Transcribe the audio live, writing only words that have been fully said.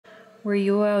Were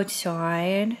you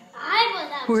outside? I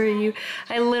was outside. Were you?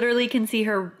 I literally can see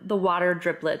the water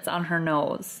driplets on her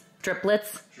nose.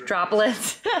 Driplets?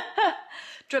 Droplets?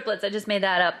 Driplets, I just made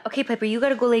that up. Okay, Piper, you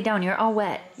gotta go lay down. You're all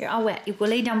wet. You're all wet. You go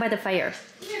lay down by the fire.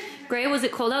 Gray, was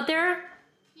it cold out there?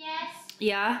 Yes.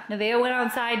 Yeah, Nevaeh went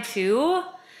outside too.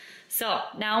 So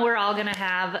now we're all gonna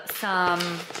have some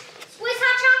Swiss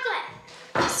hot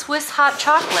chocolate. Swiss hot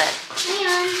chocolate.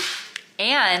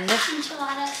 And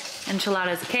Enchiladas.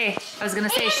 enchiladas. Okay, I was gonna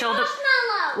say show the.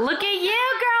 Marshmallow. Look at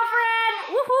you, girlfriend!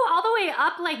 Woohoo! All the way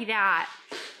up like that.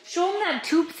 Show them that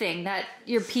tube thing that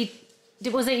your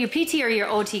was it your PT or your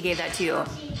OT gave that to you?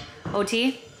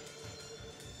 OT?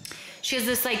 She has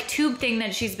this like tube thing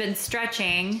that she's been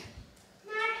stretching.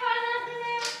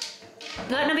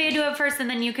 Let Nevaeh do it first and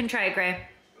then you can try it, Gray.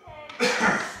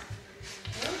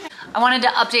 I wanted to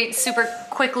update super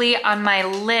quickly on my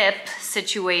lip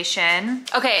situation.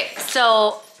 Okay,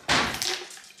 so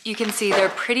you can see they're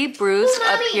pretty bruised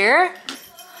up here.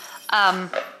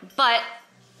 But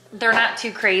they're not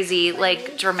too crazy,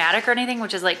 like dramatic or anything,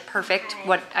 which is like perfect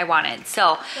what I wanted.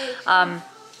 So,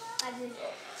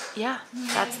 yeah,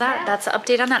 that's that. That's the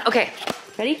update on that. Okay,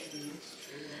 ready?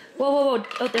 Whoa, whoa, whoa.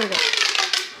 Oh, there we go.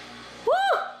 Woo!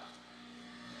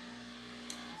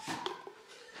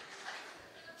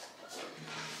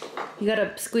 You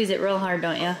gotta squeeze it real hard,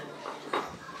 don't you?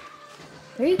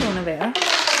 There you go, Nevaeh.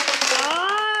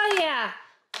 Oh, yeah.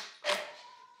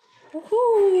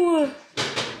 Woohoo!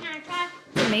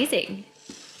 Amazing.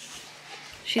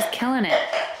 She's killing it.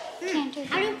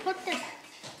 How do you put this?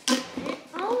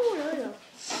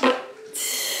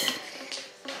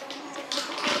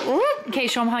 Oh, okay,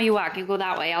 show them how you walk. You go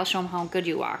that way. I'll show them how good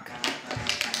you walk.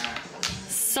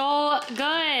 So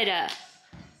good.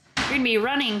 You're gonna be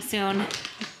running soon.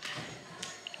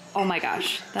 Oh my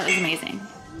gosh, that was amazing.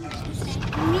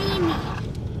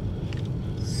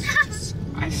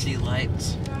 I see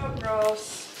lights. Oh,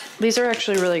 gross. These are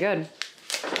actually really good.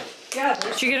 Yeah.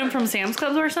 Did you get them from Sam's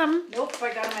Club or something? Nope,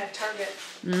 I got them at Target.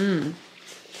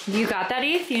 You got that,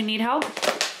 Eve? You need help?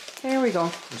 There we go.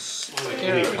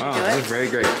 Wow, that's very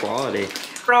great quality.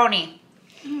 Pepperoni.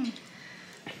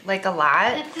 Like a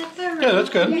lot? Yeah, that's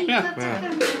good. Yeah.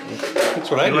 That's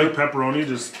what I You do. like pepperoni,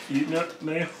 just eating it,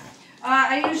 May?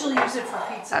 I usually use it for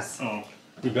pizzas. Oh.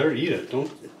 You better eat it.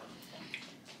 Don't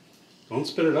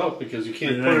spit it out because you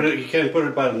can't put it. You can't put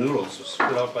it by the noodles. Just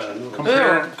spit out by the noodles.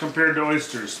 Compared to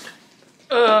oysters.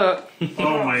 Oh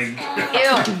my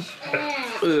god.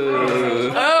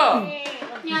 Ew. Oh.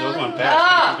 Those one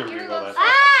pass.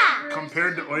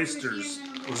 Compared to oysters.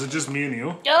 Was it just me and you?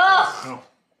 Ugh. Oh.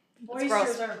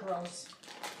 Oysters are gross.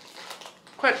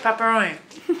 Quick, pepperoni.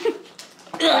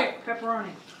 Quick,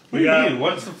 pepperoni. What do you mean?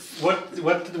 What do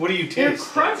you They're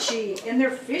taste? crunchy and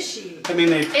they're fishy. I mean,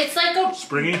 they. It's like a.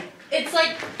 Springy? It's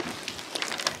like.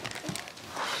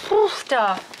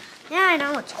 Stuff. yeah, I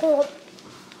know it's cold.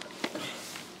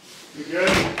 You good?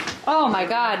 Oh my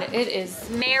god, it is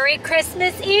Merry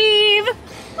Christmas Eve!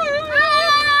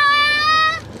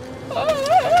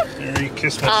 Merry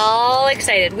Christmas. All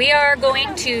excited. We are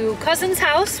going to cousin's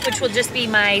house, which will just be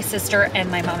my sister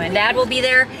and my mom and dad will be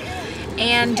there,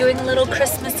 and doing a little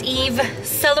Christmas Eve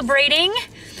celebrating.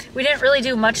 We didn't really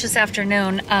do much this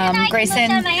afternoon.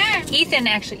 Grayson, Ethan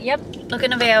actually, yep, look at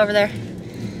Nevaeh over there.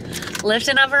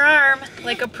 Lifting up her arm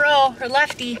like a pro, her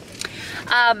lefty.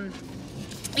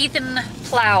 Ethan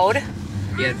plowed.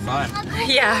 He had fun.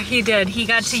 Yeah, he did. He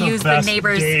got to use the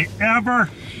neighbor's. Day ever.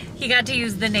 He got to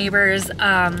use the neighbor's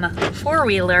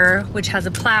four-wheeler, which has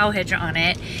a plow hitch on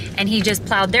it, and he just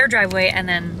plowed their driveway and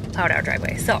then plowed our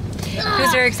driveway. So he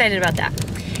was very excited about that.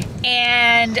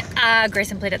 And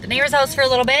Grayson played at the neighbor's house for a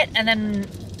little bit, and then,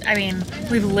 I mean,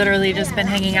 we've literally just been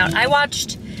hanging out. I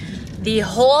watched the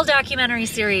whole documentary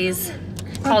series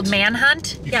called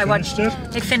Manhunt. Yeah,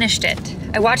 I finished it.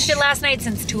 I watched it last night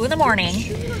since 2 in the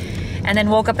morning, and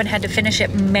then woke up and had to finish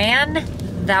it. Man,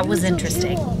 that was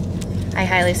interesting. I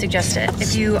highly suggest it.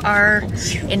 If you are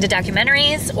into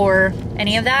documentaries or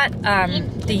any of that,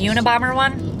 the Unabomber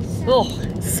one, oh,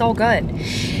 so good.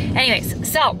 Anyways,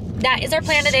 so that is our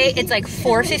plan today. It's like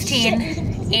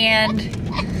 4:15, and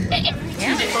yeah.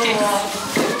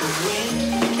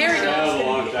 Here we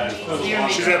go.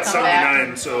 She's at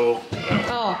 79, so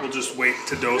we'll just wait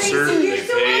to dose her. She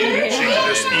can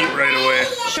just eat right away.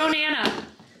 Show Nana.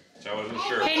 I wasn't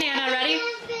sure. Hey Nana, ready?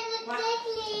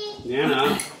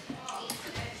 Nana.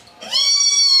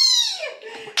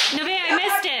 Nevaeh, I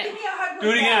missed it. Do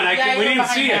it again. We didn't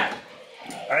see it.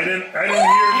 I didn't hear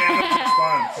Nana's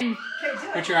response.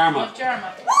 Put your arm up. Lift your arm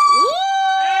up.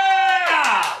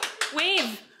 Yeah!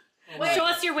 Wave. Show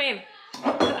us your wave.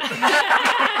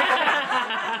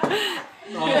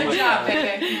 Good job,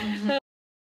 baby.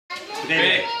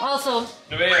 Hey. Also,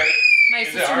 Nevaeh, my is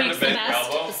it sister hard makes to the bend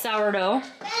best elbow? sourdough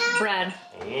bread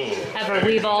Ooh. ever.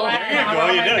 We've all There you go.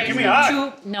 You did it. Give me a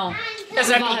hug. we've all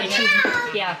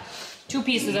had two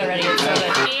pieces already. It's so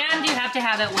good. And you have to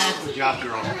have it with Good job,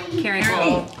 girl. carrot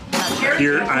roll.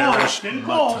 Here, Irish.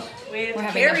 We're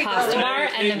having a pasta bar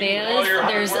and Nevaeh's.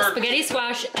 There's spaghetti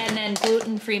squash and then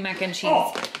gluten-free mac and cheese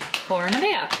for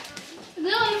Nevaeh.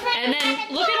 And then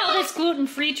look at all this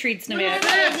gluten-free treats,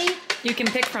 Nevaeh. You can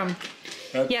pick from.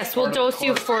 Yes, we'll dose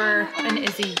you for an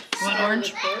Izzy. One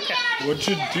orange. Okay. What'd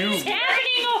you do? What's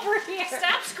happening over here?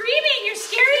 Stop screaming! You're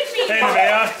scaring me. Hey,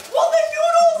 Nevaeh. Well, the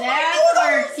noodles! That's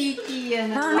where Tiki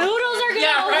and Her noodles are gonna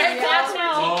Yeah, right? That's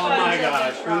now. Oh my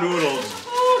gosh, her noodles.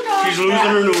 She's losing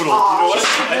her noodles. You know what?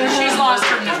 She's lost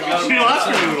her noodles. She lost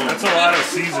her noodles. That's a lot of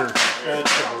Caesar.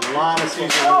 That's a lot of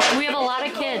Caesar. We have a lot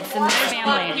of kids in this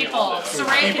family. People.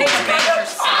 Saray can bake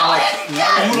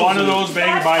herself. One of those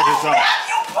bags by herself.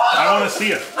 I want to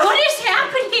see it. What is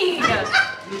happening?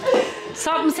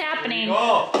 Something's happening.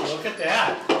 Oh, look at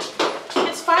that.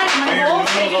 It's fine. My whole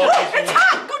thing. It's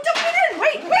hot. Go dump it in.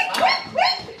 Wait.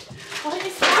 What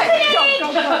is happening?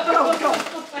 Go.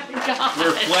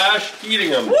 We're flash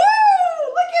eating them. Woo!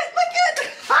 Look at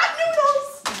hot noodles.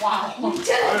 Wow. Look at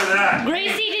that.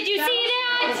 Gracie, did you see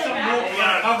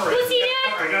that? Cover Who it. see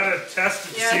that? I gotta test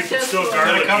it to see if test it's still it.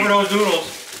 garlic. Gotta cover those noodles.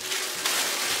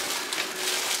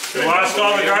 They lost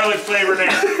all the garlic flavor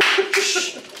now.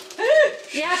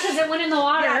 Yeah, because it went in the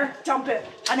water. Dump it.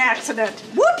 An accident.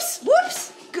 Whoops.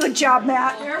 Good job,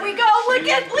 Matt. There we go. Look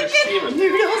at noodles.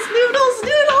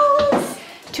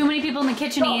 Too many people in the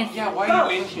kitchen eat. Yeah, why are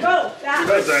you in here? Go. That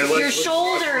way. Because I like Your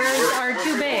shoulders are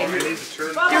too big. I need to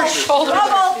turn Your shoulders.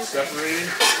 Bubble. separating.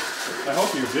 I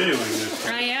hope you're videoing this.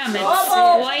 I am. It's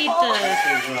quite the...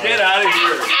 Get out of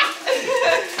here.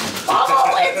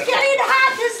 Bubble. It's getting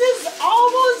hot. This is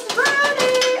almost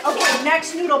ready. Okay,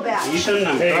 next noodle batch. Ethan,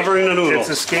 I'm covering the noodles.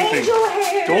 It's escaping. Angel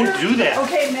hair. Don't do that.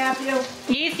 Okay, Matthew.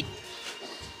 Easy.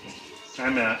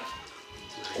 I'm at.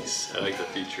 Nice. I like the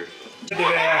feature.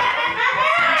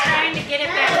 Trying to get it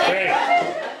back. Hey.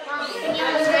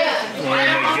 Oh my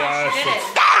gosh.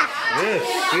 This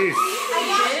piece.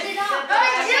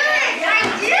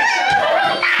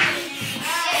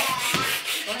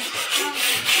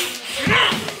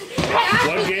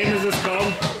 What game is this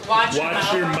called? Watch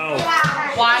your mouth.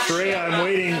 Trey, I'm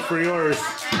waiting for yours.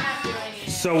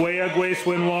 Celiacs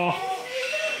Winlaw.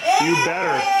 You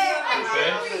better.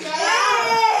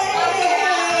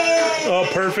 Oh,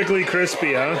 perfectly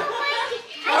crispy, huh?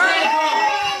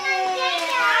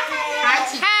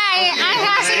 Hi, I'm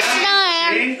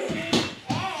Hashimotos.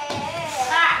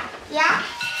 Yeah?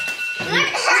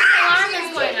 Alarm is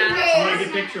going on. I want to get a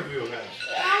picture of you guys.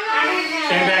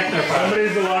 Stand back there, Bob.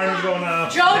 Somebody's alarm's going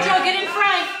off. Jojo, get in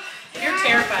front. You're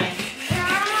terrifying.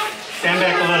 Stand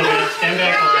back a little bit. Stand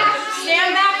back a little bit.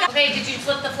 Stand back. Okay, did you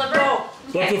flip the flipper?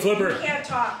 Flip the flipper. Can't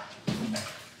talk.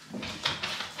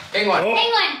 Penguin. Oh.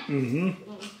 Penguin. Mm-hmm.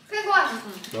 Penguin.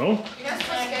 No? You're not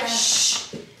supposed to get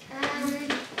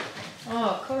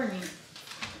Oh, Courtney. Is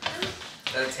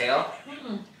that a tail?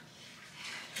 Children?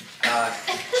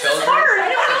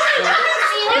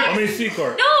 How many sea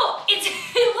court? No, it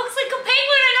looks like a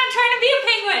penguin and I'm trying to be a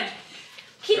penguin.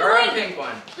 Keep You're a going.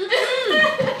 penguin.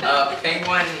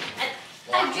 Penguin. a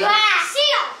giraffe.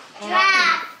 Seal.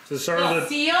 Giraffe. So sort of the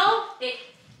Seal.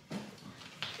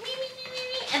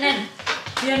 And then...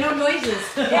 Yeah, no noises.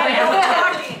 I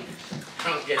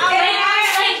don't get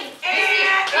it.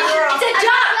 It's a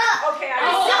duck. Okay, That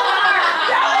was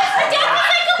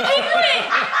like a penguin.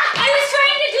 I was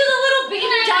trying to do the little baby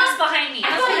ducks behind me.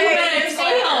 I thought you meant a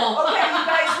tail. Okay, you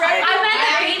guys ready? I meant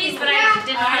the babies, but I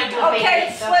didn't know how to do a baby.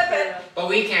 Okay, flip it. But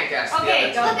we can't guess.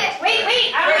 Okay, the go. other two. Wait.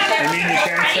 I don't have I mean, you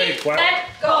can't say quack. Let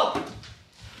go.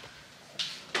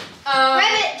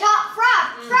 Rabbit, top,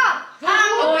 frog. Frog.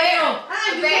 Oh, Bear. ew.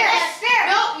 Bear. Bear.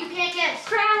 Nope, you can't guess.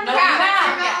 Crab. No,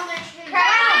 Crab. crab.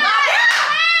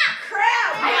 Crab.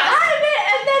 I thought of it,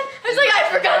 and then I was like, I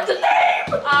forgot the name.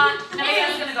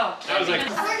 Nevaeh's gonna go. I was like,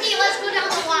 Okay, let's go down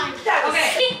the line.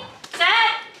 Okay.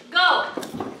 Set. Go.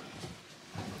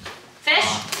 Fish.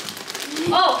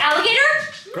 Oh, alligator.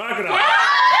 crocodile.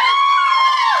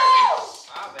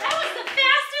 That was the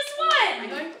fastest one.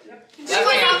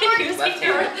 Left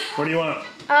hand. What do you want?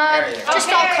 Just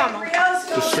all caramel.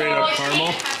 Just straight up caramel?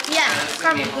 Yeah,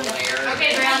 caramel.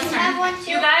 Okay, Brianna's Have turn. one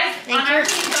too. You guys, Thank on our you.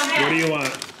 team, go What ahead. do you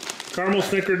want? Caramel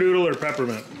snickerdoodle or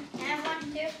peppermint? Have one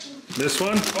too. This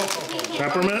one?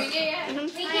 Peppermint?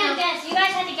 We can't guess. You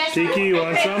guys had to guess. Tiki, you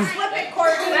want some? Flip it,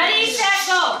 Courtney. Ready, set,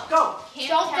 go. Go.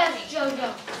 Don't guess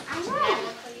JoJo. I'm wrong.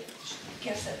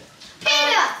 Guess it.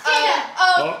 Panda. Panda.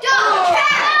 Oh.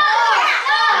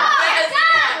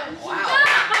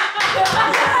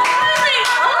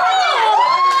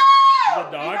 Is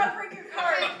it dog?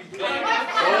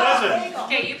 What was it?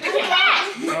 Okay, you pick it.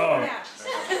 Oh.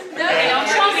 Okay, don't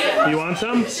show me. You want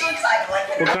some?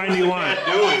 What kind do you want?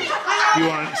 You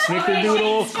want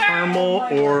snickerdoodle, caramel,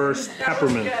 or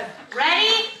peppermint?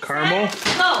 Ready? Caramel?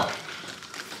 Go.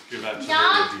 You're not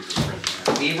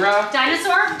Zebra.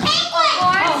 Dinosaur?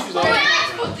 Horse. What am I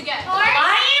supposed to get? Horse.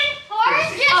 Lion?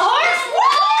 Horse. A horse?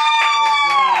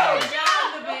 Wow. Good job,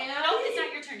 Nevaeh. Nope, it's not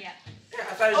your turn yet.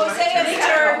 Hosea's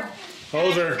turn.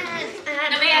 Hoser.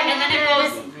 Nevaeh, and then it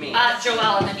goes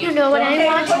Joelle, and then you. You know what I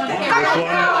want? Which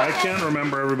one? I can't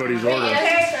remember everybody's order.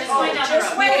 Okay,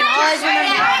 just wait. Wait.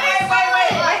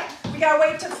 We gotta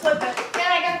wait to flip it.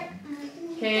 Okay.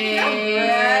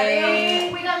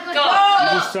 Ready? We gotta go. Go. You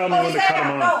just tell me when to cut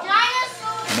them off.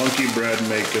 Dinosaur. Monkey bread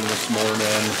making this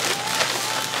morning.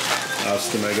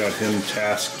 Austin, I got him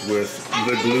tasked with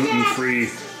the gluten-free.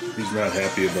 He's not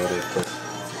happy about it, but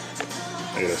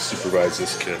I gotta supervise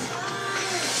this kid.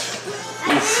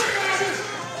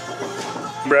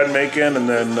 Bread making, and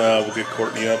then we'll get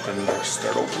Courtney up and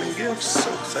start opening gifts.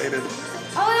 So excited.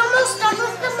 Oh, we almost done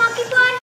with the monkey pie.